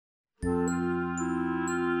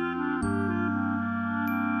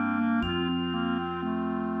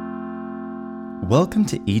Welcome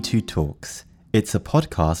to E2 Talks. It's a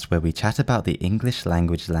podcast where we chat about the English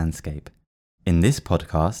language landscape. In this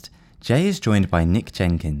podcast, Jay is joined by Nick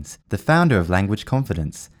Jenkins, the founder of Language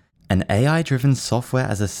Confidence, an AI-driven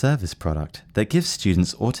software-as-a-service product that gives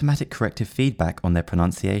students automatic corrective feedback on their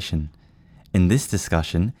pronunciation. In this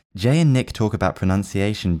discussion, Jay and Nick talk about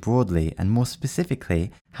pronunciation broadly and more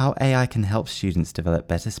specifically how AI can help students develop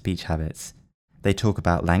better speech habits. They talk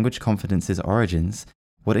about Language Confidence's origins,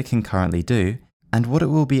 what it can currently do, and what it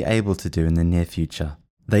will be able to do in the near future.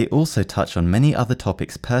 They also touch on many other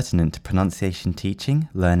topics pertinent to pronunciation teaching,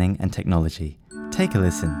 learning, and technology. Take a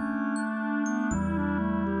listen.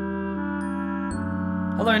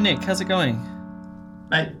 Hello, Nick. How's it going?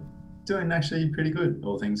 Mate, doing actually pretty good,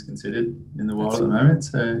 all things considered, in the world at the moment.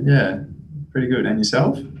 So, yeah, pretty good. And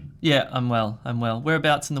yourself? Yeah, I'm well.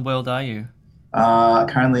 Whereabouts in the world are you?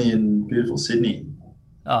 Currently in beautiful Sydney.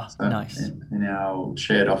 Oh, so nice. In our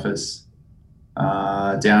shared office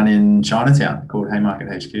down in Chinatown called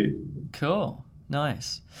Haymarket HQ. Cool.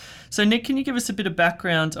 Nice. So, Nick, can you give us a bit of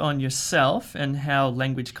background on yourself and how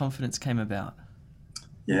Language Confidence came about?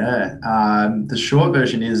 Yeah, the short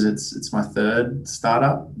version is it's my third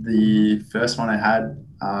startup. The first one I had,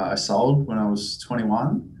 I sold when I was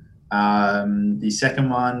 21. The second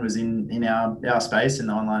one was in our space, in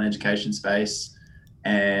the online education space,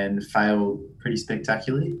 and failed pretty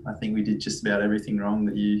spectacularly. I think we did just about everything wrong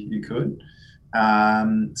that you could.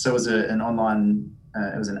 So it was an online,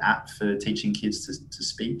 it was an app for teaching kids to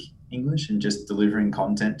speak English and just delivering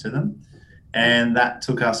content to them. And that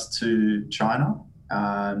took us to China.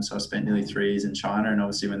 So I spent nearly 3 years in China, and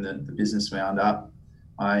obviously when the business wound up,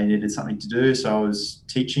 I needed something to do. So I was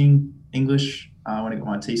teaching English when I got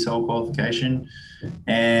my TESOL qualification.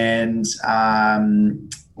 And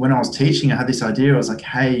when I was teaching, I had this idea. I was like,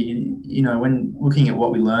 hey, you know, when looking at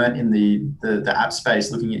what we learned in the app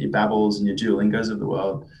space, looking at your Babbels and your Duolingos of the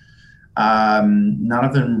world, none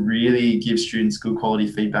of them really give students good quality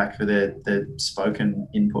feedback for their spoken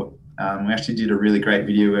input. We actually did a really great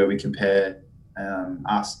video where we compare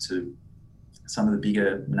us to some of the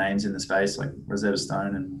bigger names in the space like Rosetta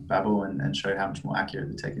Stone and Babbel and show how much more accurate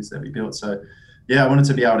the tech is that we built. So yeah, I wanted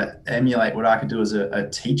to be able to emulate what I could do as a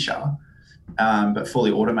teacher, but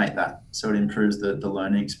fully automate that so it improves the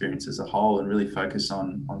learning experience as a whole and really focus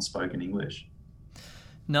on spoken English.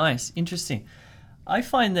 Nice, interesting. I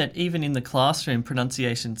find that even in the classroom,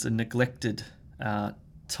 pronunciation's a neglected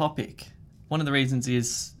topic. One of the reasons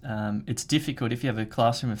is it's difficult if you have a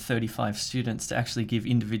classroom of 35 students to actually give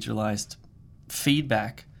individualized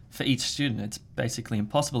feedback for each student. It's basically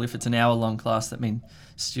impossible. If it's an hour-long class, that means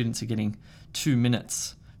students are getting 2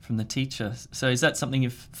 minutes from the teacher. So is that something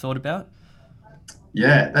you've thought about?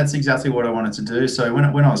 Yeah, that's exactly what I wanted to do. So when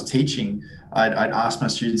I was teaching, I'd ask my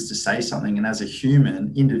students to say something, and as a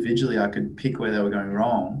human, individually, I could pick where they were going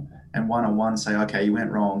wrong and one-on-one say, okay, you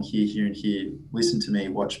went wrong here, here, and here. Listen to me,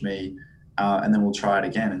 watch me. And then we'll try it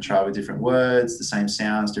again and try with different words, the same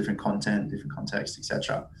sounds, different content, different context,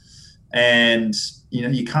 etc. And, you know,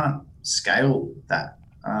 you can't scale that.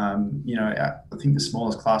 You know, I think the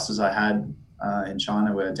smallest classes I had in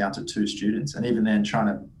China were down to 2 students. And even then trying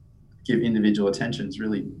to give individual attention is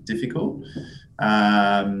really difficult.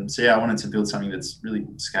 So yeah, I wanted to build something that's really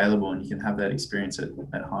scalable and you can have that experience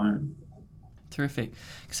at home. Terrific.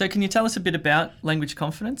 So can you tell us a bit about Language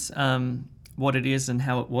Confidence? What it is and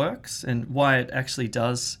how it works and why it actually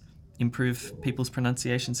does improve people's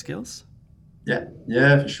pronunciation skills?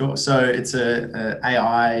 Yeah, for sure. So it's a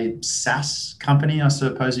AI SaaS company, I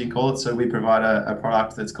suppose you call it. So we provide a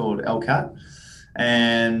product that's called LCAT,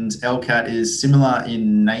 and LCAT is similar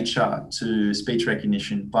in nature to speech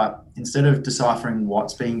recognition, but instead of deciphering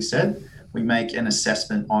what's being said, we make an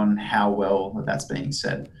assessment on how well that's being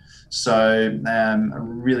said. So a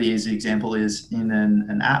really easy example is in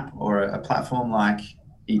an app or a platform like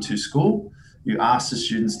E2 School. You ask the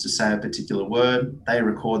students to say a particular word, they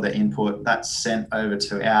record their input, that's sent over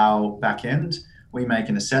to our back end. We make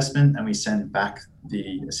an assessment and we send back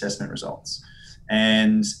the assessment results.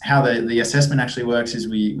 And how the assessment actually works is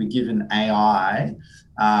we give an AI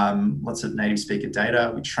lots of native speaker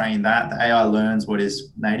data, we train that, the AI learns what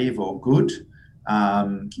is native or good,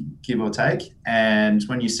 give or take. And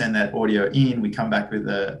when you send that audio in, we come back with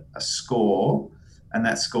a score, and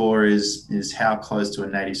that score is how close to a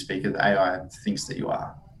native speaker the AI thinks that you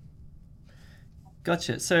are.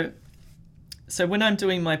 Gotcha. So when I'm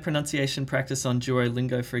doing my pronunciation practice on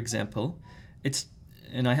Duolingo, for example,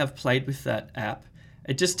 and I have played with that app,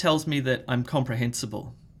 it just tells me that I'm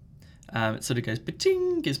comprehensible. It sort of goes,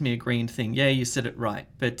 ba-ting, gives me a green thing. Yeah, you said it right.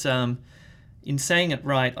 But in saying it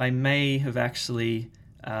right, I may have actually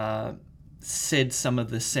said some of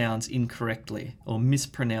the sounds incorrectly or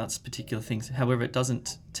mispronounced particular things. However, it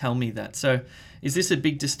doesn't tell me that. So is this a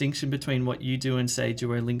big distinction between what you do and, say,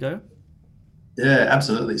 Duolingo? Yeah,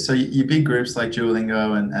 absolutely. So your big groups like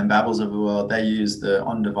Duolingo and Babbles of the world, they use the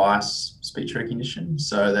on-device speech recognition.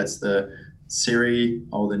 So that's the Siri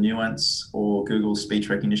or the Nuance or Google speech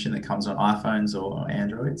recognition that comes on iPhones or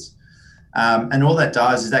Androids. And all that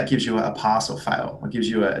does is that gives you a pass or fail. It gives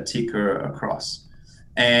you a tick or a cross.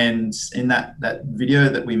 And in that video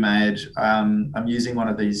that we made, I'm using one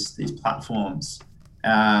of these platforms,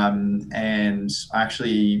 and I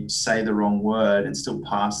actually say the wrong word and still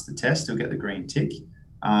pass the test. Still get the green tick.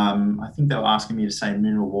 I think they were asking me to say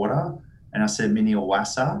mineral water, and I said mineral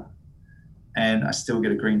wasa, and I still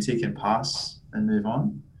get a green tick and pass and move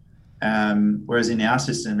on. Whereas in our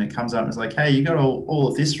system, it comes up and it's like, hey, you got all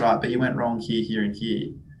of this right, but you went wrong here, here, and here.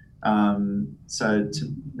 And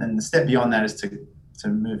the step beyond that is to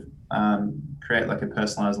move, create like a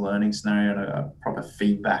personalized learning scenario and a proper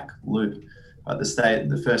feedback loop. But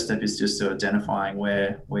the first step is just to identifying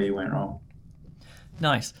where you went wrong.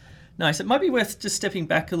 Nice. It might be worth just stepping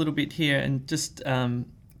back a little bit here and just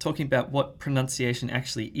talking about what pronunciation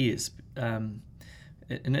actually is. And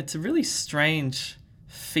it's a really strange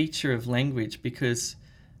feature of language because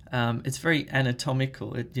it's very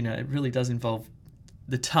anatomical. It really does involve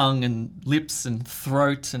the tongue and lips and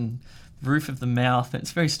throat and roof of the mouth.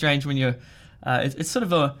 It's very strange when you're. It's sort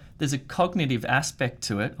of there's a cognitive aspect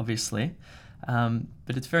to it, obviously,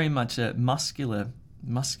 but it's very much a muscular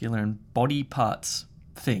and body parts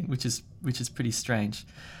thing, which is pretty strange.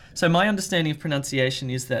 So my understanding of pronunciation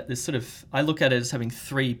is that I look at it as having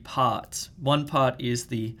three parts. One part is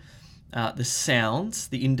the sounds,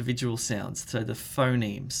 the individual sounds, so the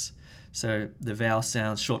phonemes. So the vowel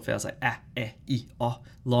sounds, short vowels like a, e, I, o,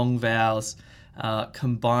 long vowels,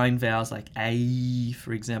 combined vowels like a,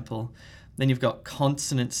 for example. Then you've got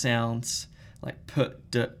consonant sounds like p,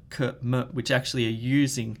 d, k, m, which actually are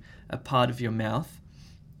using a part of your mouth,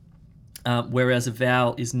 whereas a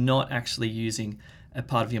vowel is not actually using a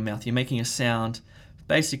part of your mouth. You're making a sound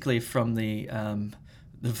basically from the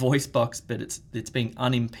voice box, but it's being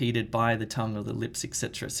unimpeded by the tongue or the lips,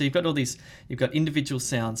 etc. So you've got individual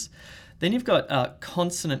sounds. Then you've got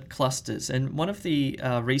consonant clusters, and one of the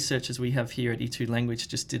researchers we have here at E2 Language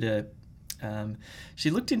just did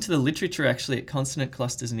she looked into the literature actually at consonant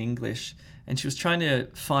clusters in English, and she was trying to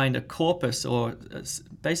find a corpus, or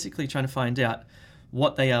basically trying to find out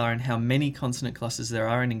what they are and how many consonant clusters there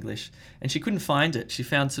are in English. And she couldn't find it. She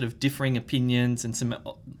found sort of differing opinions and some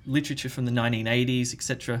literature from the 1980s,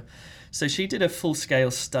 etc. So she did a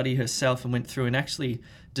full-scale study herself and went through and actually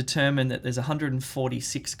determined that there's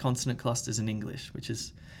 146 consonant clusters in English, which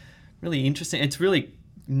is really interesting. It's really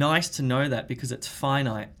nice to know that because it's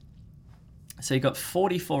finite. So you've got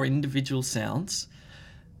 44 individual sounds.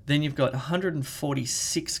 Then you've got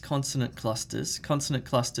 146 consonant clusters. Consonant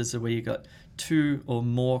clusters are where you've got two or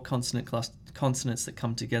more consonants that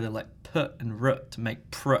come together, like p and r to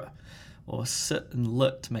make pr, or s and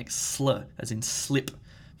l to make sl, as in slip,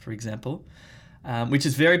 for example, which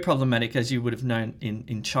is very problematic, as you would have known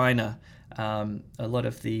in China. A lot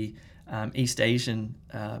of the East Asian,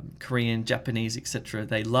 Korean, Japanese, etc.,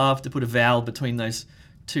 they love to put a vowel between those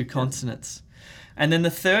two consonants. And then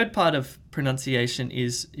the third part of pronunciation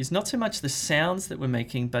is not so much the sounds that we're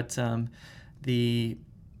making, but the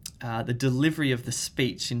delivery of the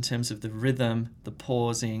speech in terms of the rhythm, the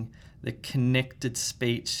pausing, the connected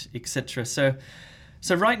speech, etc. So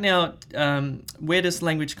right now, where does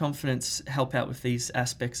language confidence help out with these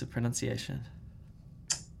aspects of pronunciation?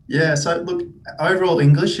 Yeah, so look, overall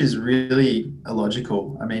English is really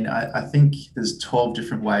illogical. I mean, I think there's 12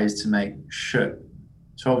 different ways to make sh,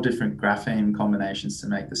 12 different grapheme combinations to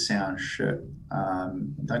make the sound sh.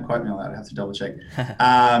 Don't quote me on that, I have to double check.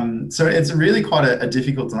 So it's really quite a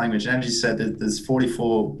difficult language. And as you said, there's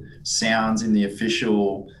 44 sounds in the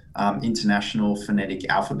official international phonetic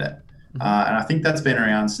alphabet. And I think that's been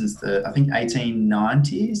around since the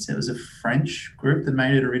 1890s. It was a French group that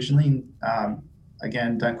made it originally.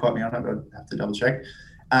 Again, don't quote me on it, but I have to double check.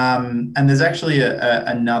 And there's actually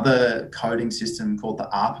another coding system called the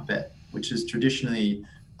alphabet, which is traditionally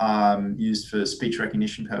used for speech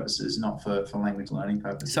recognition purposes, not for language learning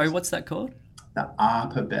purposes. Sorry, what's that called? The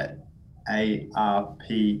ARPABET,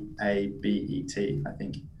 ARPABET, I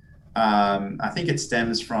think. I think it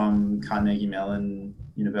stems from Carnegie Mellon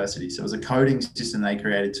University. So it was a coding system they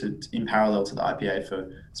created in parallel to the IPA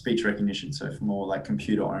for speech recognition, so for more like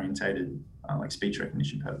computer-orientated like speech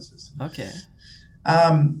recognition purposes. Okay.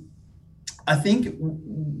 I think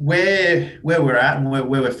where we're at and where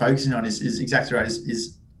we're focusing on is exactly right.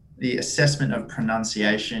 Is the assessment of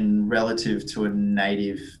pronunciation relative to a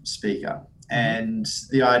native speaker. And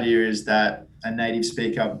the idea is that a native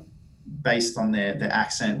speaker, based on their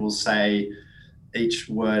accent, will say each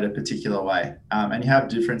word a particular way. And you have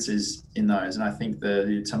differences in those. And I think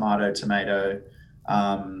the tomato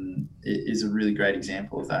is a really great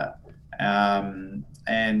example of that. And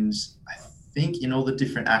I think in all the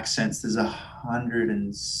different accents, there's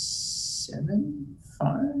 107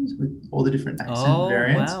 phones with all the different accent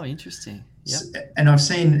variants. Oh, wow, interesting. Yep. And I've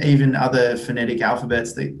seen even other phonetic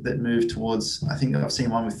alphabets that move towards, I think I've seen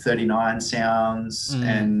one with 39 sounds,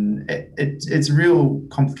 and it's a real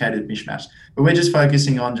complicated mishmash. But we're just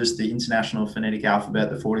focusing on just the international phonetic alphabet,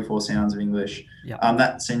 the 44 sounds of English. Yep.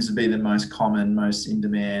 That seems to be the most common, most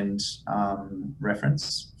in-demand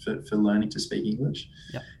reference for learning to speak English.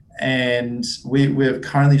 Yep. And we're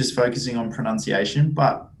currently just focusing on pronunciation,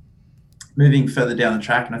 but moving further down the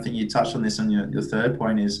track, and I think you touched on this on your third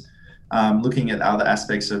point, is looking at other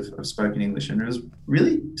aspects of spoken English. And it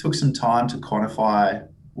really took some time to quantify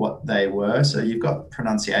what they were. So you've got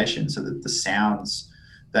pronunciation, so the sounds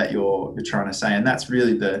that you're trying to say, and that's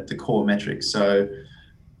really the core metric. So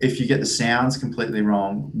if you get the sounds completely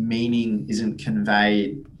wrong, meaning isn't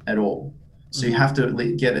conveyed at all. So you have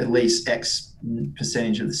to get at least X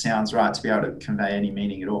percentage of the sounds right to be able to convey any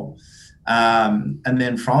meaning at all. And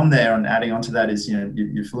then from there, and adding on to that is,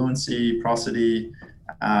 your fluency, prosody,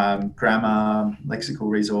 grammar, lexical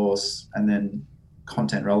resource, and then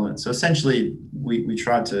content relevance. So essentially, we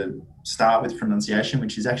tried to start with pronunciation,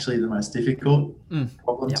 which is actually the most difficult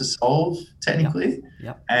problem to solve technically.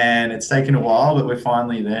 Yep. And it's taken a while, but we're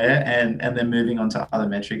finally there. And then moving on to other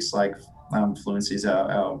metrics like fluency is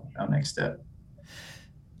our next step.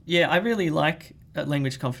 Yeah, I really like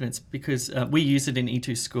language confidence because we use it in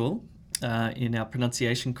E2 School in our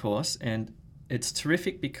pronunciation course, and it's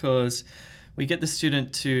terrific because we get the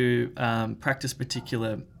student to practice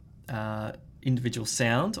particular individual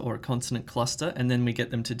sound or a consonant cluster, and then we get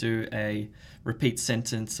them to do a repeat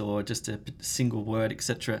sentence or just a single word,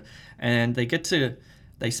 etc. And they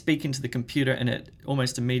speak into the computer, and it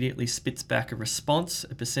almost immediately spits back a response,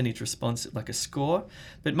 a percentage response, like a score.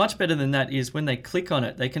 But much better than that is when they click on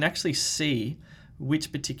it, they can actually see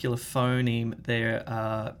which particular phoneme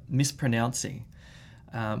they're mispronouncing,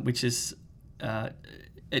 which is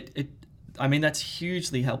that's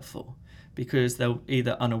hugely helpful, because they're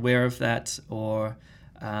either unaware of that or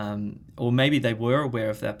maybe they were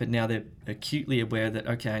aware of that, but now they're acutely aware that,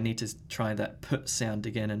 okay, I need to try that p sound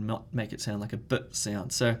again and not make it sound like a b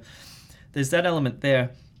sound. So there's that element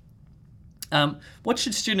there. What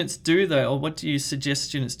should students do, though, or what do you suggest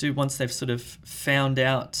students do once they've sort of found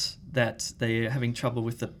out that they're having trouble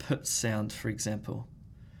with the p sound, for example?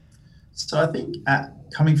 So I think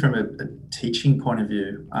coming from a teaching point of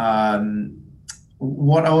view,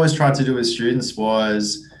 what I always tried to do with students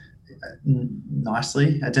was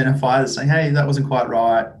nicely identify, saying, hey, that wasn't quite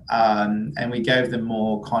right. And we gave them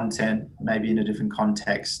more content, maybe in a different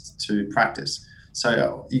context, to practice.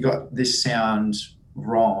 So you got this sound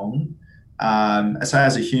wrong. So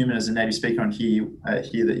as a human, as a native speaker, on hear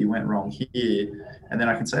that you went wrong here. And then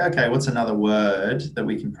I can say, okay, what's another word that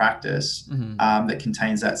we can practice that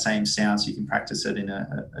contains that same sound, so you can practice it in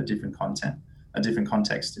a different content, a different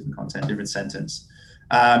context, different content, different sentence.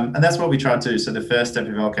 And that's what we try to do. So the first step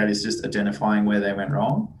of LCAT is just identifying where they went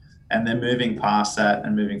wrong. And then moving past that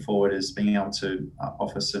and moving forward is being able to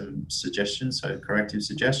offer some suggestions, so corrective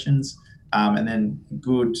suggestions, and then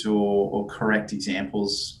good or correct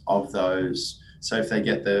examples of those. So if they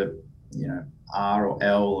get the R or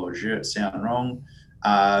L or J sound wrong,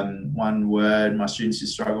 one word my students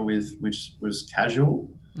used to struggle with, which was casual,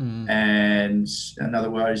 and another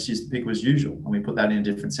word is just pick was usual, and we put that in a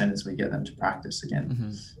different sentence. We get them to practice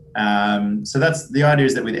again. So that's the idea,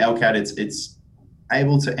 is that with LCAT it's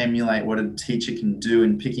able to emulate what a teacher can do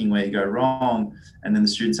in picking where you go wrong, and then the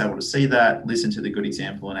student's able to see that, listen to the good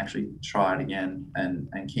example, and actually try it again and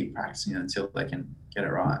keep practicing until they can get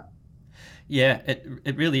it right. Yeah,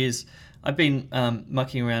 it really is. I've been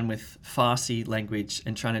mucking around with Farsi language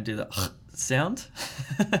and trying to do the sound.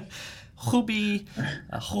 Khubi,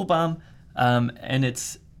 khubam, and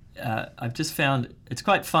it's I've just found it's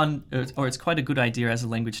quite fun, or it's quite a good idea as a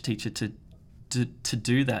language teacher to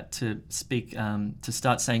do that, to speak, to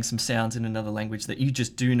start saying some sounds in another language that you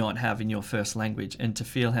just do not have in your first language, and to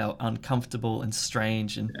feel how uncomfortable and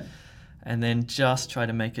strange, and then just try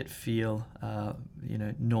to make it feel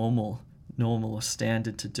normal or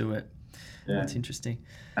standard to do it. Yeah. That's interesting.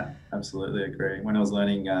 Absolutely agree. When I was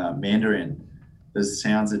learning Mandarin, there's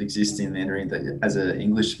sounds that exist in Mandarin that as an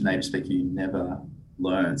English native speaker you never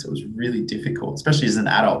learn. So it was really difficult, especially as an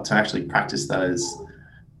adult, to actually practice those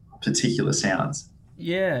particular sounds.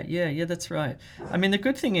 Yeah, that's right. I mean, the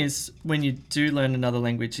good thing is when you do learn another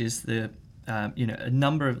language is a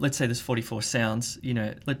number of, let's say there's 44 sounds,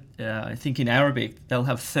 I think in Arabic, they'll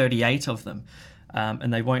have 38 of them.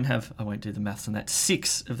 And they won't have, I won't do the maths on that,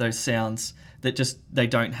 6 of those sounds that just they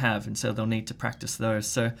don't have. And so they'll need to practice those.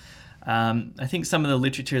 So I think some of the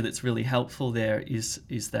literature that's really helpful there is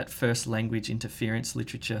that first language interference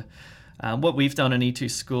literature. What we've done in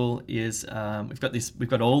E2 School is we've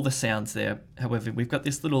got all the sounds there. However, we've got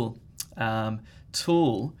this little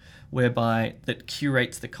tool whereby that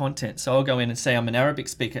curates the content. So I'll go in and say I'm an Arabic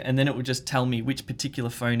speaker, and then it will just tell me which particular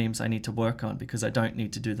phonemes I need to work on because I don't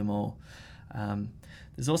need to do them all.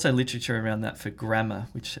 There's also literature around that for grammar,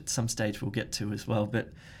 which at some stage we'll get to as well. But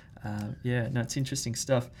it's interesting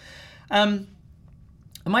stuff. I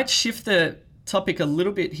might shift the topic a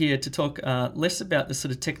little bit here to talk less about the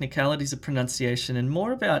sort of technicalities of pronunciation and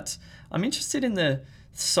more about, I'm interested in the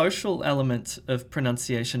social element of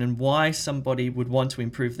pronunciation and why somebody would want to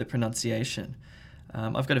improve their pronunciation.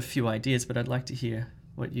 I've got a few ideas, but I'd like to hear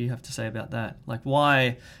what you have to say about that. Like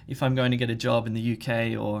why, if I'm going to get a job in the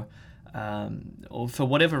UK or for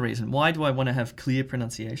whatever reason, why do I want to have clear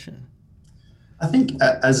pronunciation? I think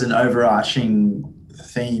as an overarching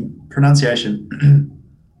theme, pronunciation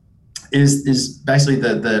is basically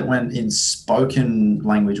the when in spoken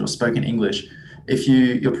language or spoken English, if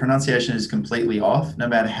your pronunciation is completely off, no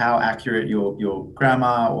matter how accurate your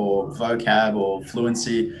grammar or vocab or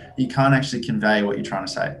fluency, you can't actually convey what you're trying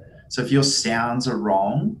to say. So if your sounds are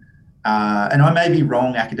wrong, and I may be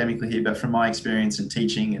wrong academically here, but from my experience in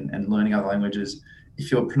teaching and learning other languages,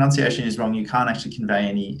 if your pronunciation is wrong, you can't actually convey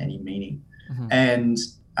any meaning. Mm-hmm. And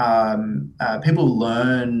people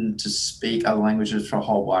learn to speak other languages for a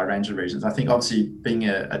whole wide range of reasons. I think obviously being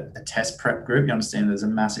a test prep group, you understand there's a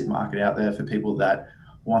massive market out there for people that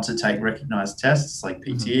want to take recognized tests like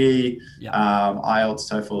PTE, IELTS,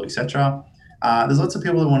 TOEFL, etc. There's lots of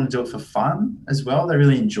people who want to do it for fun as well. They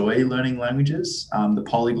really enjoy learning languages, the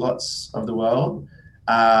polyglots of the world.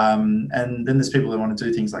 And then there's people who want to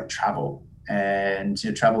do things like travel and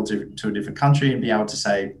travel to a different country and be able to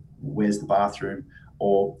say, where's the bathroom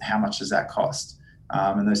or how much does that cost?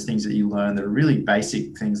 And those things that you learn that are really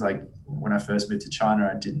basic things, like when I first moved to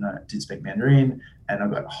China, I did speak Mandarin and I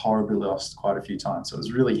got horribly lost quite a few times. So it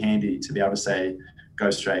was really handy to be able to say,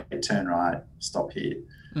 go straight, turn right, stop here.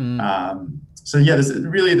 So yeah, there's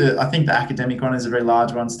really I think the academic one is a very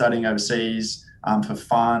large one, studying overseas for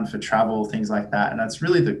fun, for travel, things like that. And that's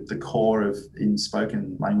really the core of in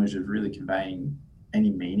spoken language of really conveying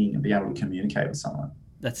any meaning and being able to communicate with someone.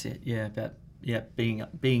 That's it. Yeah, about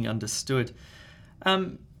being understood.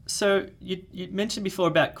 So you mentioned before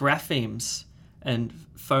about graphemes and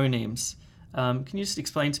phonemes. Can you just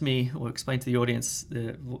explain to me or explain to the audience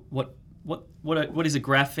what is a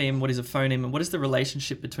grapheme, what is a phoneme, and what is the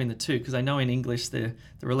relationship between the two? Because I know in English the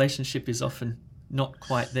relationship is often not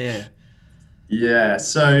quite there. Yeah.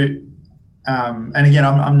 So, and again,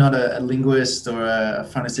 I'm not a linguist or a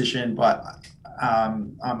phonetician, but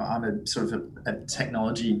I'm a sort of a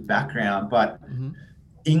technology background. But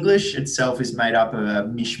English itself is made up of a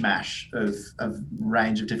mishmash of a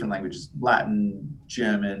range of different languages: Latin,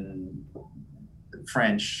 German,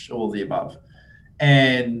 French, all the above.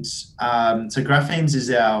 And so graphemes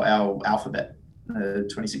is our alphabet, the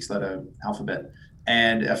 26-letter alphabet,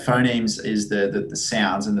 and phonemes is the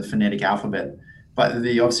sounds and the phonetic alphabet. But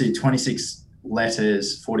the obviously 26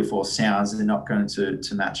 letters, 44 sounds, they're not going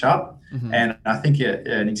to match up. Mm-hmm. And I think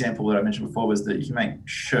an example that I mentioned before was that you can make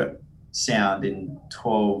sh sound in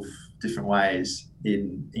 12 different ways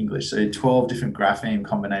in English. So 12 different grapheme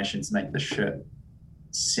combinations make the sh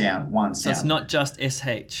sound one sound. So it's not just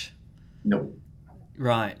SH? No.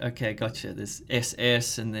 Right. Okay. Gotcha. There's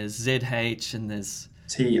SS and there's ZH and there's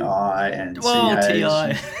TI and CH.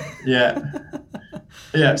 TI. Yeah.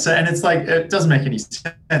 Yeah. So, and it's like, it doesn't make any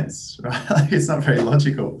sense, right? Like, it's not very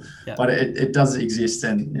logical, but it does exist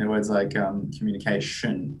in words like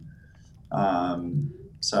communication. So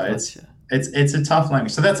gotcha. It's a tough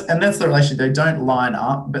language. So that's the relation. They don't line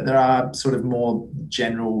up, but there are sort of more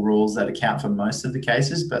general rules that account for most of the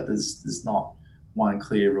cases, but there's not one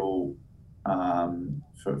clear rule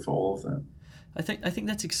for all of them. I think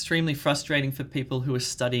that's extremely frustrating for people who are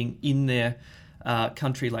studying in their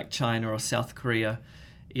country like China or South Korea.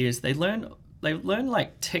 Is they learn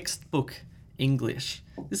like textbook English.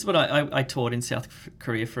 This is what I taught in South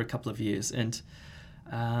Korea for a couple of years, and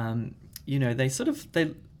I've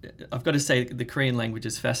got to say the Korean language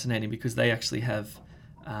is fascinating because they actually have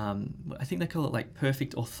I think they call it like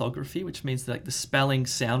perfect orthography, which means that like the spelling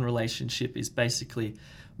sound relationship is basically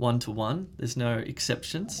 1-to-1. There's no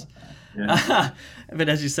exceptions. Yeah. But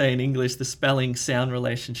as you say in English, the spelling sound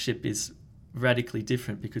relationship is radically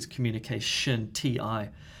different because communication, TI.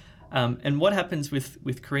 And what happens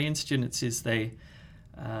with Korean students is they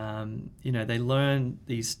learn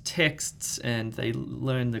these texts and they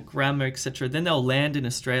learn the grammar, etc. Then they'll land in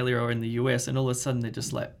Australia or in the US, and all of a sudden they're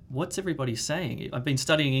just like, what's everybody saying? I've been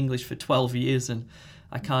studying English for 12 years and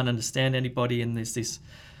I can't understand anybody, and there's this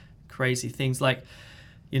crazy things like,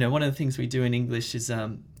 one of the things we do in English is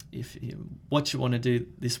what you want to do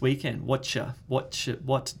this weekend, what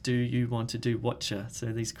do you want to do, so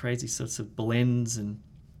these crazy sorts of blends and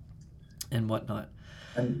whatnot.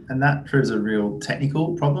 And that proves a real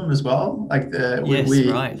technical problem as well. Like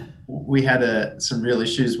right. We had some real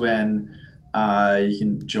issues when you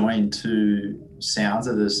can join two sounds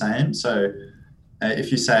that are the same. So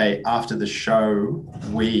if you say after the show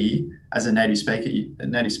we, as a native speaker,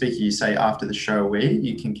 you say after the show we,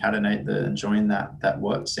 you concatenate and join that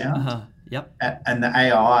word sound. Yep. And the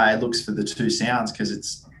AI looks for the two sounds because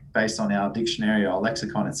it's based on our dictionary or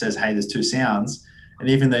lexicon. It says, hey, there's two sounds. And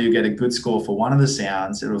even though you get a good score for one of the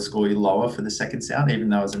sounds, it'll score you lower for the second sound, even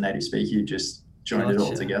though as a native speaker, you just joined it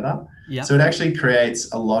all together. Yep. So it actually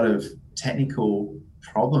creates a lot of technical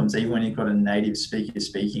problems, even when you've got a native speaker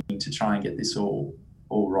speaking, to try and get this all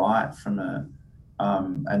right from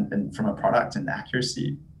and from a product and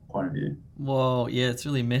accuracy point of view. Whoa, yeah, it's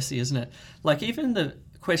really messy, isn't it? Like even the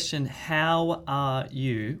question, how are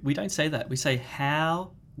you? We don't say that. We say,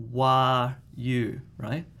 how are you,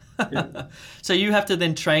 right? Yeah. So you have to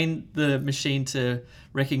then train the machine to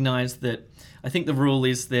recognize that. I think the rule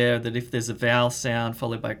is there that if there's a vowel sound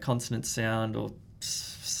followed by a consonant sound or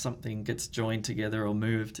something gets joined together or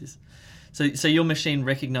moved, so your machine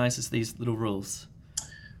recognizes these little rules.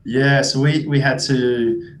 Yeah, so we had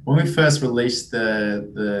to, when we first released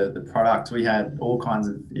the product, we had all kinds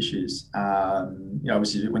of issues.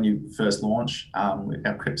 Obviously when you first launch, our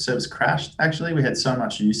service crashed. Actually, we had so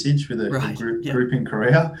much usage with a group in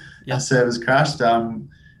Korea. Our service crashed,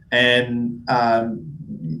 and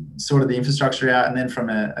sort of the infrastructure out. And then from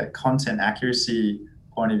a content accuracy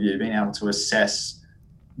point of view, being able to assess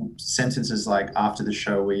sentences like after the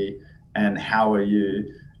show we and how are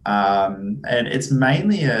you. And it's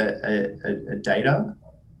mainly a data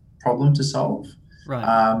problem to solve.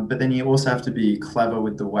 Right. But then you also have to be clever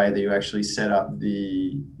with the way that you actually set up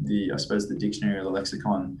the I suppose the dictionary or the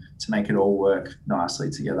lexicon to make it all work nicely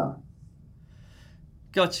together.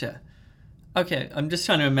 Gotcha. Okay, I'm just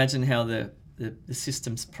trying to imagine how the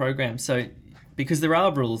system's programmed. So, because there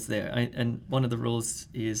are rules there, and one of the rules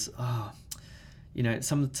is,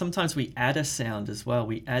 sometimes we add a sound as well.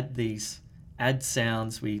 We add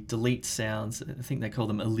sounds, we delete sounds. I think they call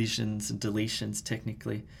them elisions and deletions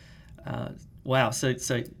technically. Wow. So you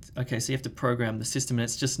have to program the system, and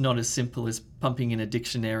it's just not as simple as pumping in a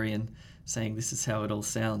dictionary and saying this is how it all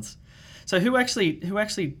sounds. So who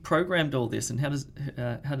actually programmed all this, and how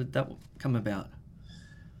did that come about?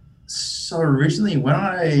 So originally, when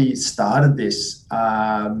I started this,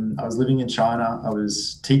 I was living in China. I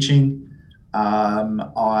was teaching.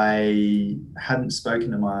 I hadn't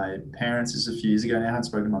spoken to my parents. This is a few years ago now. I hadn't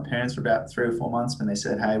spoken to my parents for about 3 or 4 months when they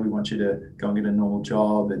said, hey, we want you to go and get a normal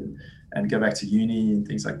job and go back to uni and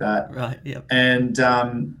things like that. Right, yep. And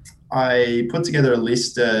I put together a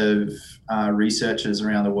list of researchers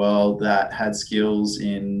around the world that had skills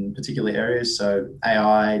in particular areas. So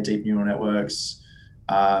AI, deep neural networks,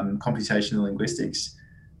 computational linguistics.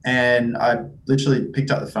 And I literally picked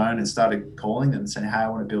up the phone and started calling them and saying, hey, I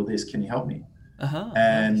want to build this. Can you help me?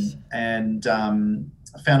 Nice. And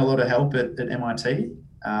I found a lot of help at MIT.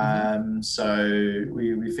 So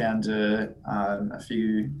we found a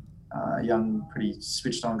few young, pretty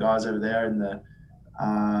switched on guys over there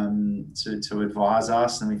to advise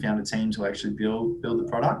us. And we found a team to actually build the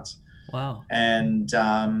product. Wow. And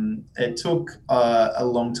it took a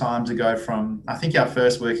long time to go from, I think our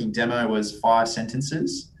first working demo was 5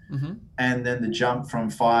 sentences. Mm-hmm. And then the jump from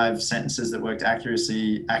 5 sentences that worked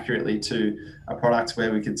accurately to a product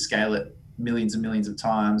where we could scale it millions and millions of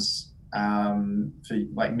times for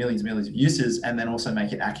like millions and millions of users, and then also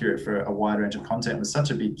make it accurate for a wide range of content was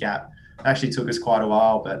such a big gap. It actually took us quite a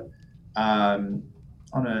while, but on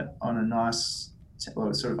a nice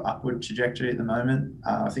sort of upward trajectory at the moment.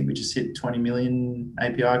 I think we just hit 20 million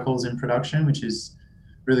API calls in production, which is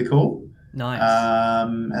really cool. Nice.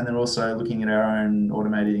 And then also looking at our own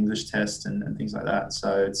automated English test and things like that.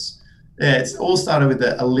 So it's all started with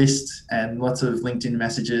a list and lots of LinkedIn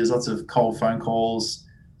messages, lots of cold phone calls.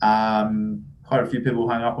 Quite a few people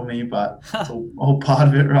hung up on me, but it's all part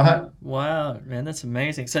of it, right? Wow, man, that's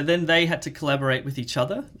amazing. So then they had to collaborate with each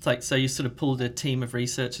other. It's like, so you sort of pulled a team of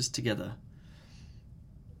researchers together.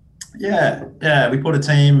 Yeah. We put a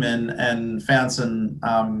team and found some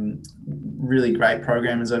really great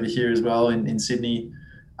programmers over here as well in Sydney,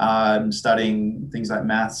 studying things like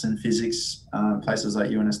maths and physics, places like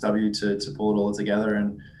UNSW to pull it all together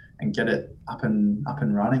and get it up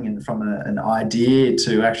and running, and from an idea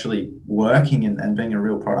to actually working and being a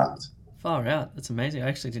real product. Far out. That's amazing. I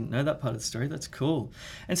actually didn't know that part of the story. That's cool.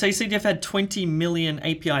 And so you said you've had 20 million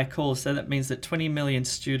API calls. So that means that 20 million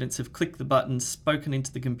students have clicked the button, spoken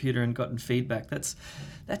into the computer, and gotten feedback. That's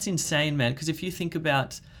insane, man. Because if you think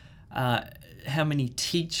about how many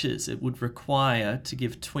teachers it would require to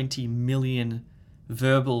give 20 million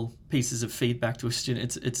verbal pieces of feedback to a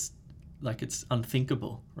student, it's like it's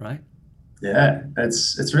unthinkable, right? Yeah,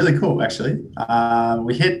 it's really cool actually.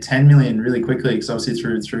 We hit 10 million really quickly because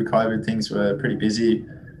obviously through COVID things were pretty busy.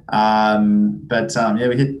 But yeah,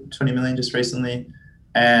 we hit 20 million just recently,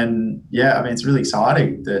 and yeah, I mean it's really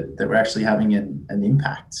exciting that we're actually having an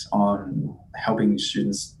impact on helping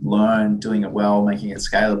students learn, doing it well, making it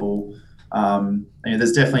scalable.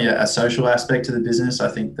 There's definitely a social aspect to the business. I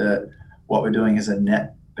think that what we're doing is a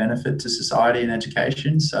net benefit to society and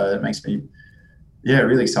education, so it makes me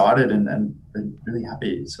really excited and really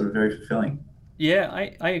happy. It's sort of very fulfilling. Yeah,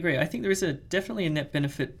 I agree. I think there is definitely a net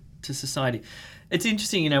benefit to society. It's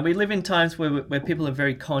interesting, we live in times where people are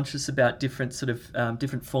very conscious about different sort of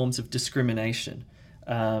different forms of discrimination.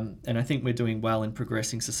 And I think we're doing well in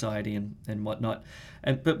progressing society and whatnot.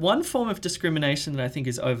 But one form of discrimination that I think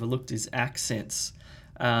is overlooked is accents.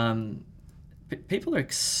 People are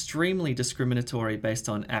extremely discriminatory based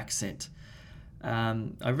on accent.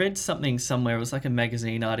 I read something somewhere, it was like a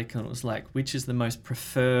magazine article, and it was like, which is the most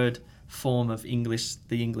preferred form of English,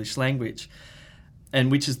 the English language, and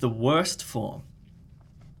which is the worst form.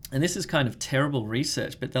 And this is kind of terrible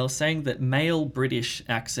research, but they were saying that male British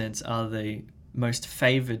accents are the most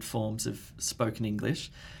favoured forms of spoken English,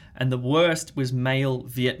 and the worst was male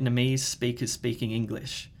Vietnamese speakers speaking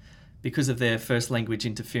English because of their first language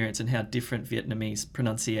interference and how different Vietnamese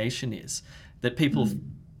pronunciation is, that people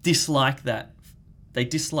dislike that. They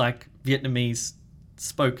dislike Vietnamese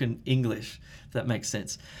spoken English, if that makes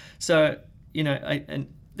sense. So,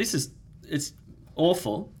 it's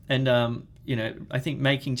awful. And, I think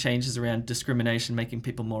making changes around discrimination, making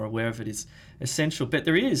people more aware of it is essential. But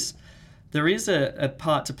there is a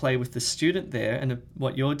part to play with the student there, and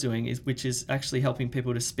what you're doing which is actually helping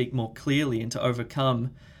people to speak more clearly and to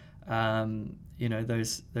overcome,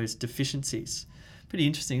 those deficiencies. Pretty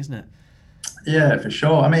interesting, isn't it? Yeah, for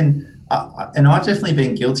sure. I mean, and I've definitely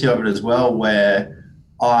been guilty of it as well, where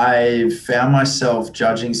I found myself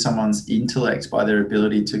judging someone's intellect by their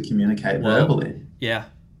ability to communicate verbally. Yeah.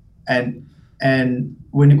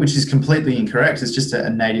 Which is completely incorrect. It's just a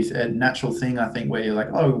natural thing, I think, where you're like,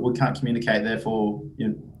 oh, we can't communicate, therefore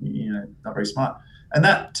you're not very smart. And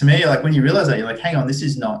that, to me, like when you realize that, you're like, hang on, this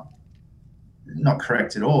is not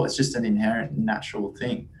correct at all. It's just an inherent natural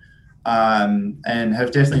thing. And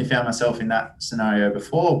have definitely found myself in that scenario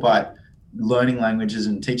before. But learning languages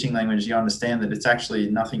and teaching language, you understand that it's actually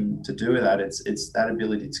nothing to do with that. It's that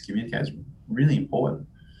ability to communicate is really important.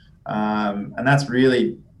 And that's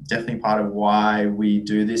really definitely part of why we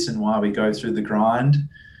do this and why we go through the grind.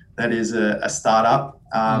 That is a startup,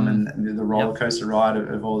 and the roller coaster ride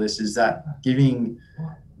of all this is that giving.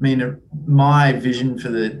 I mean, my vision for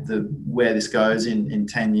the where this goes in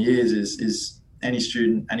 10 years is any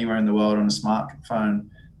student anywhere in the world on a smartphone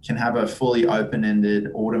can have a fully open-ended,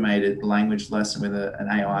 automated language lesson with an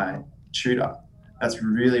AI tutor. That's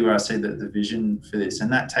really where I see the vision for this.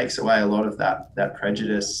 And that takes away a lot of that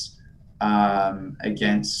prejudice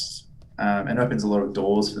against, and opens a lot of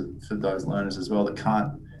doors for those learners as well that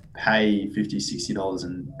can't pay $50, $60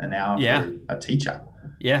 an hour for a teacher.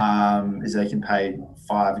 Yeah. Is they can pay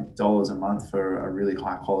 $5 a month for a really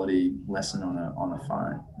high quality lesson on a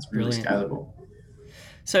phone. It's really scalable.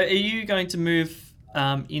 So are you going to move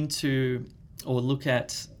into or look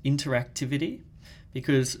at interactivity?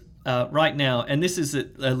 Because right now, and this is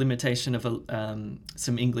a limitation of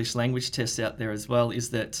some English language tests out there as well,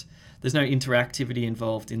 is that there's no interactivity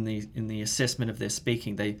involved in the assessment of their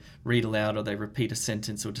speaking. They read aloud or they repeat a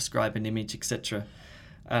sentence or describe an image, etc.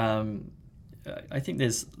 I think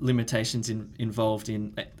there's limitations involved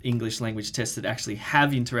in English language tests that actually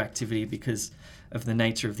have interactivity because of the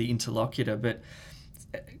nature of the interlocutor. But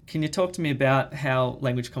can you talk to me about how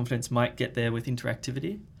language confidence might get there with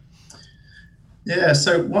interactivity? Yeah,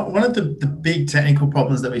 so one of the big technical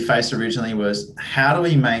problems that we faced originally was how do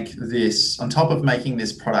we make this, on top of making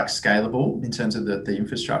this product scalable in terms of the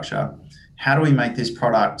infrastructure, how do we make this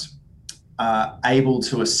product able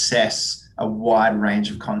to assess a wide range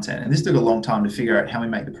of content? And this took a long time to figure out how we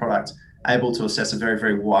make the product able to assess a very,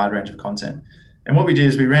 very wide range of content. And what we did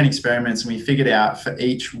is we ran experiments and we figured out for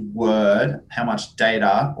each word how much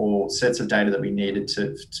data or sets of data that we needed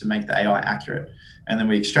to make the AI accurate. And then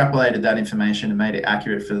we extrapolated that information and made it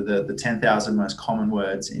accurate for the 10,000 most common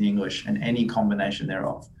words in English and any combination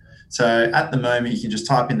thereof. So at the moment, you can just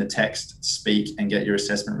type in the text, speak, and get your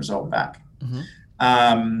assessment result back.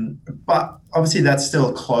 But obviously, that's still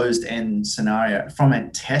a closed-end scenario. From a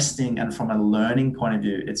testing and from a learning point of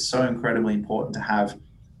view, it's so incredibly important to have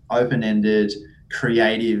open-ended,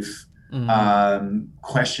 creative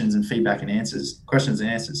questions and feedback and answers,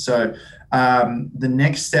 So the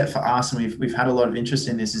next step for us, and we've had a lot of interest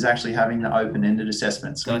in this, is actually having the open-ended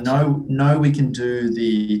assessments. Gotcha. We know we can do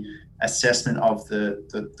the assessment of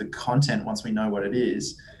the content once we know what it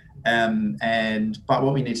is. But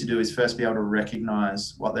what we need to do is first be able to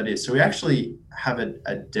recognize what that is. So we actually have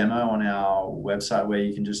a demo on our website where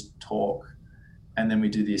you can just talk and then we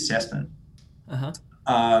do the assessment.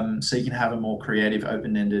 So you can have a more creative,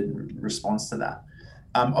 open-ended response to that.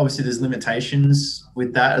 Obviously, there's limitations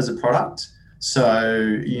with that as a product.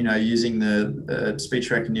 So, using the speech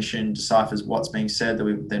recognition deciphers what's being said,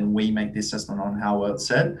 then we make the assessment on how well it's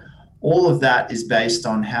said. All of that is based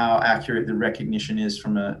on how accurate the recognition is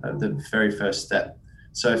from the very first step.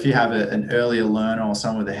 So if you have an earlier learner or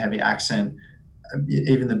someone with a heavy accent,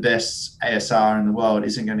 even the best ASR in the world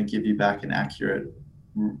isn't going to give you back an accurate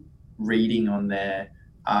reading on their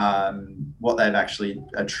what they've actually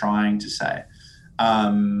are trying to say.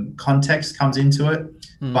 Context comes into it,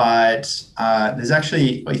 but there's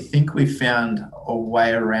actually, I think we found a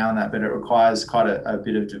way around that, but it requires quite a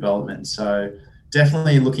bit of development. So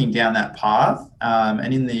definitely looking down that path.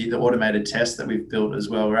 And in the automated test that we've built as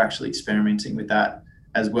well, we're actually experimenting with that,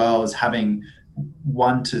 as well as having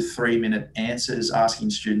 1 to 3 minute answers, asking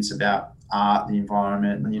students about art, the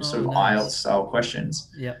environment, and sort of IELTS style questions.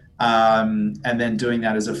 And then doing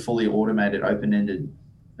that as a fully automated, open-ended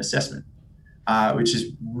assessment, which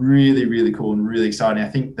is really, really cool and really exciting. I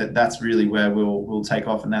think that's really where we'll take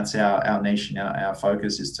off, and that's our niche and our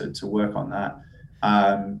focus is to work on that.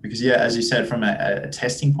 Because as you said, from a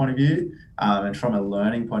testing point of view and from a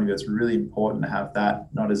learning point of view, it's really important to have that,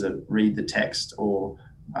 not as a read the text or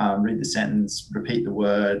read the sentence, repeat the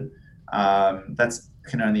word. That's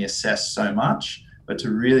can only assess so much, but to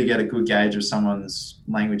really get a good gauge of someone's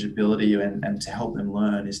language ability and to help them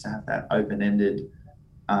learn is to have that open-ended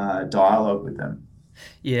dialogue with them.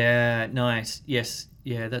 Yeah, nice. Yes.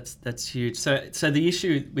 Yeah, that's huge. So the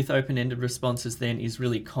issue with open-ended responses then is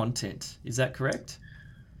really content. Is that correct?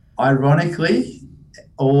 Ironically,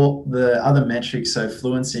 all the other metrics, so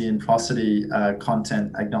fluency and prosody, are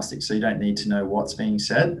content agnostic, so you don't need to know what's being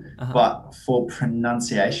said. But for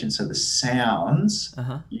pronunciation, so the sounds,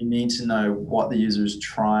 you need to know what the user is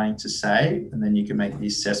trying to say, and then you can make the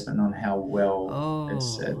assessment on how well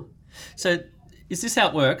it's said. So is this how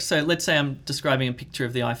it works? So let's say I'm describing a picture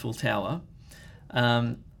of the Eiffel Tower.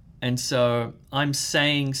 And so I'm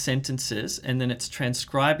saying sentences and then it's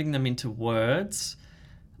transcribing them into words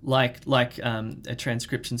like a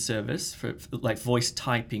transcription service for like voice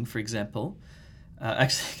typing, for example.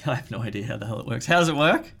 Actually, I have no idea how the hell it works. How does it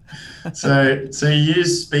work? So you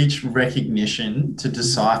use speech recognition to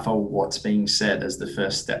decipher what's being said as the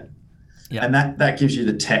first step. Yep. And that gives you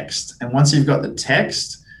the text. And once you've got the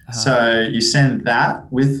text, so you send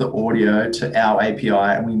that with the audio to our API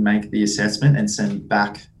and we make the assessment and send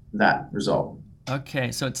back that result.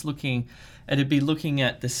 Okay, so it'd be looking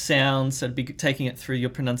at the sounds, so it'd be taking it through your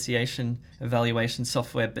pronunciation evaluation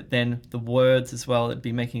software, but then the words as well, it'd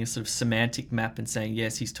be making a sort of semantic map and saying,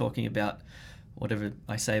 yes, he's talking about whatever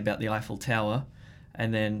I say about the Eiffel Tower,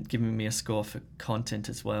 and then giving me a score for content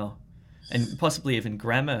as well. And possibly even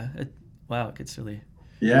grammar. It gets really...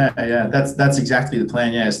 Yeah, that's exactly the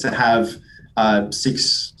plan. Is to have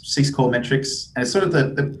six core metrics, and it's sort of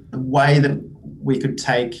the way that we could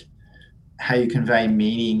take how you convey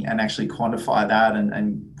meaning and actually quantify that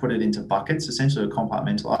and put it into buckets, essentially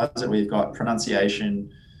compartmentalize it. We've got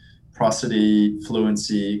pronunciation, prosody,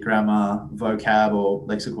 fluency, grammar, vocab or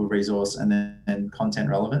lexical resource, and then content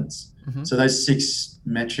relevance. So those 6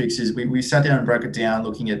 metrics is we sat down and broke it down,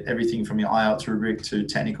 looking at everything from your IELTS rubric to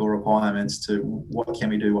technical requirements to what can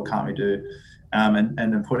we do, what can't we do, and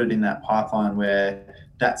then put it in that pipeline where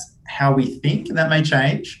that's how we think, and that may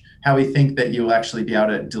change, how we think that you'll actually be able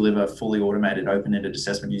to deliver fully automated open-ended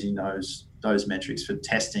assessment using those metrics for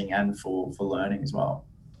testing and for learning as well.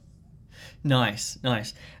 Nice.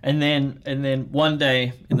 And then one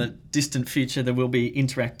day in the distant future, there will be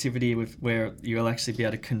interactivity where you'll actually be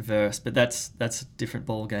able to converse, but that's a different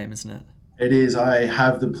ball game, isn't it? It is. I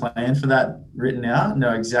have the plan for that written out,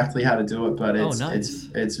 know exactly how to do it, but Oh, it's nice.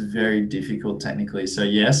 it's very difficult technically. So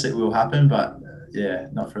yes, it will happen, but yeah,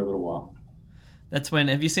 not for a little while. That's when.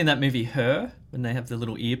 Have you seen that movie Her? When they have the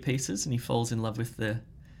little earpieces and he falls in love with the.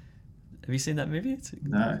 Have you seen that movie?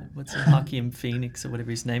 No. What's it, Joaquin Phoenix or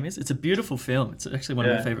whatever his name is? It's a beautiful film. It's actually one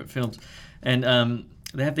of my Yeah. favorite films. And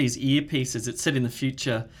they have these earpieces. It's set in the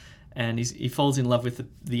future, and he falls in love with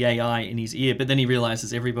the AI in his ear. But then he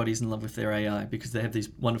realizes everybody's in love with their AI because they have these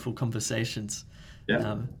wonderful conversations.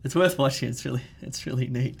 Yeah. It's worth watching. It's really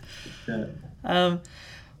neat. Yeah.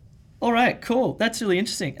 All right, cool. That's really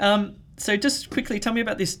interesting. So just quickly, tell me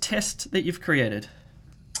about this test that you've created.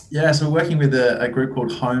 Yeah, so we're working with a group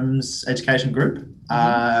called Holmes Education Group,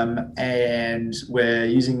 and we're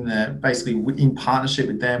using basically in partnership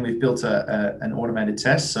with them, we've built an automated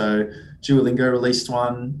test. So Duolingo released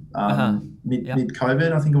one Yep.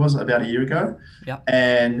 mid-COVID, I think it was about a year ago, Yep.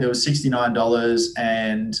 and it was $69,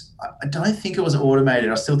 and I don't think it was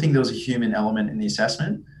automated. I still think there was a human element in the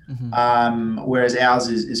assessment, whereas ours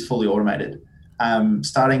is fully automated,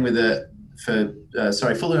 starting with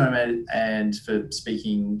fully automated and for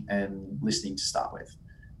speaking and listening to start with.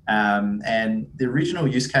 And the original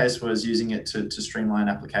use case was using it to streamline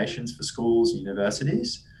applications for schools and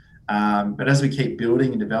universities. But as we keep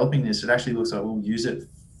building and developing this, it actually looks like we'll use it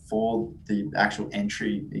for the actual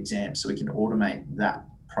entry exam so we can automate that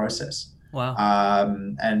process. Wow.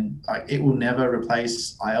 And it will never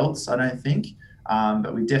replace IELTS, I don't think,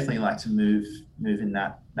 but we definitely like to move in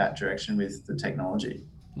that direction with the technology.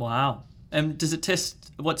 Wow. And does it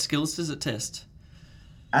test, what skills does it test?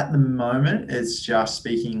 At the moment, it's just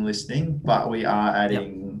speaking, listening, but we are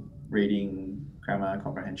adding reading, grammar,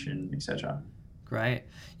 comprehension, etc. Great.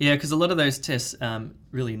 Yeah, because a lot of those tests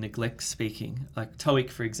really neglect speaking. Like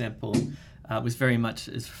TOEIC, for example, was very much,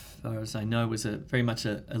 as far as I know, was very much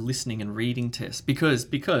a listening and reading test because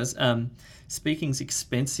speaking's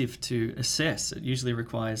expensive to assess. It usually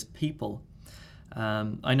requires people.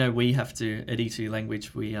 I know we have to, at E2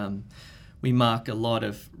 Language, we mark a lot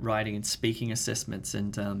of writing and speaking assessments,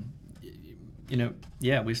 and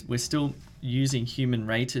we're still using human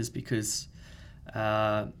raters because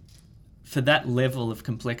for that level of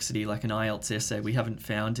complexity, like an IELTS essay, we haven't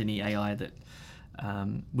found any AI that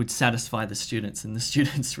would satisfy the students, and the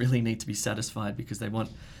students really need to be satisfied because they want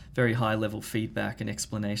very high level feedback and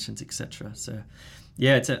explanations, etc. So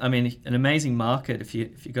yeah, it's an amazing market. If you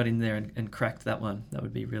got in there and cracked that one, that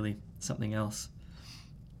would be really something else.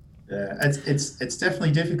 Yeah, it's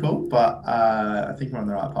definitely difficult, but I think we're on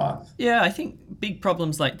the right path. Yeah, I think big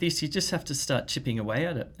problems like this, you just have to start chipping away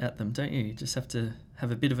at them, don't you? You just have to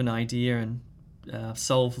have a bit of an idea and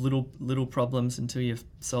solve little problems until you've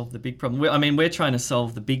solved the big problem. We're trying to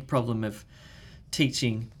solve the big problem of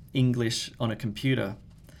teaching English on a computer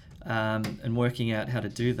and working out how to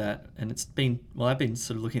do that. And I've been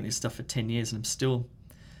sort of looking at this stuff for 10 years and I'm still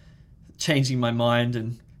changing my mind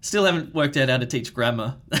and still haven't worked out how to teach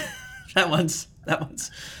grammar. That one's. I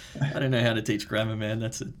don't know how to teach grammar, man.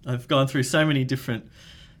 That's it. I've gone through so many different.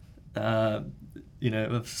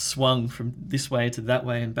 I've swung from this way to that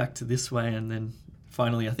way and back to this way, and then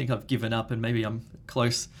finally, I think I've given up, and maybe I'm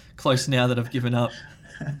close now that I've given up.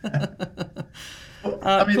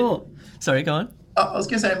 Cool. Sorry, go on. I was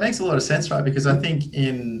going to say it makes a lot of sense, right? Because I think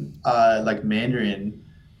in like Mandarin,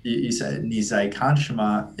 you say "ni zai kan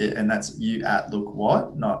shima," and that's you at look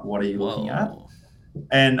what, not what are you looking at.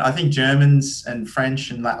 And I think Germans and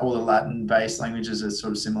French and all the Latin-based languages are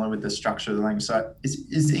sort of similar with the structure of the language. So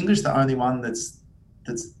is English the only one that's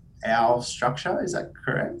our structure? Is that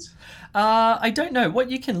correct? I don't know. What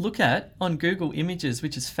you can look at on Google Images,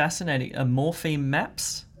 which is fascinating, are morpheme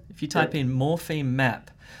maps. If you type in morpheme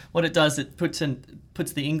map, what it does, it puts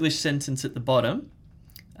the English sentence at the bottom.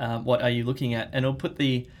 What are you looking at? And it'll put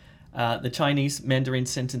the Chinese Mandarin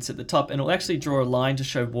sentence at the top, and it'll actually draw a line to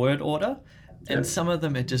show word order. And some of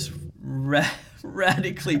them are just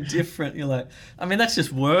radically different. You're like, that's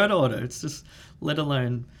just word order. It's just, let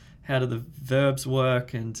alone how do the verbs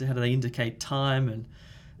work and how do they indicate time and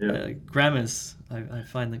grammars. I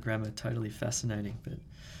find the grammar totally fascinating, but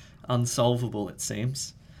unsolvable, it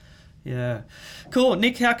seems. Yeah. Cool.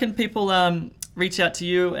 Nick, how can people reach out to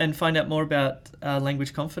you and find out more about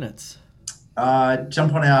language confidence?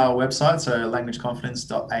 Jump on our website, so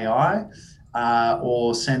languageconfidence.ai.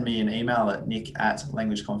 Or send me an email at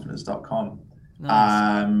nick@languageconfidence.com.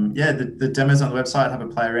 Nice. The demos on the website, have a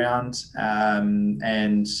play around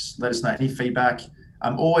and let us know any feedback.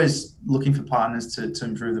 I'm always looking for partners to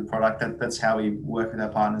improve the product. That's how we work with our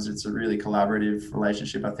partners. It's a really collaborative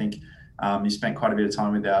relationship. I think you spent quite a bit of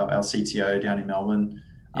time with our CTO down in Melbourne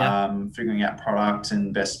figuring out product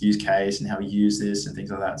and best use case and how we use this and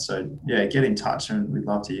things like that. So yeah, get in touch and we'd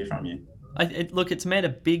love to hear from you. Look, it's made a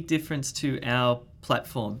big difference to our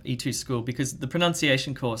platform, E2 School, because the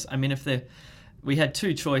pronunciation course, I mean, we had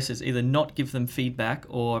two choices, either not give them feedback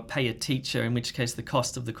or pay a teacher, in which case the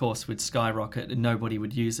cost of the course would skyrocket and nobody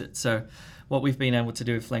would use it. So what we've been able to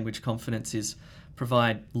do with Language Confidence is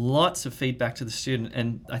provide lots of feedback to the student,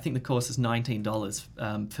 and I think the course is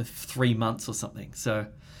 $19 for 3 months or something. So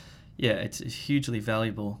yeah, it's a hugely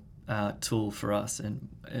valuable tool for us, and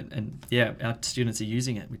yeah, our students are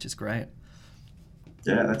using it, which is great.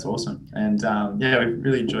 Yeah, that's awesome. And yeah, we've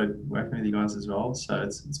really enjoyed working with you guys as well. So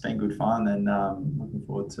it's been good fun, and looking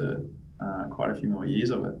forward to quite a few more years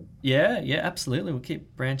of it. Yeah, absolutely. We'll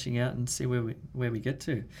keep branching out and see where we get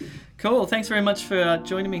to. Cool. Thanks very much for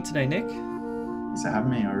joining me today, Nick. Thanks for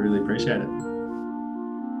having me. I really appreciate it.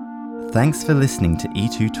 Thanks for listening to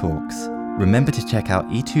E2 Talks. Remember to check out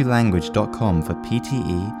e2language.com for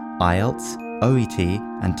PTE, IELTS, OET,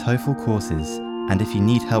 and TOEFL courses. And if you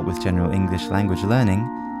need help with general English language learning,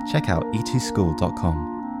 check out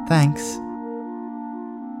e2school.com. Thanks!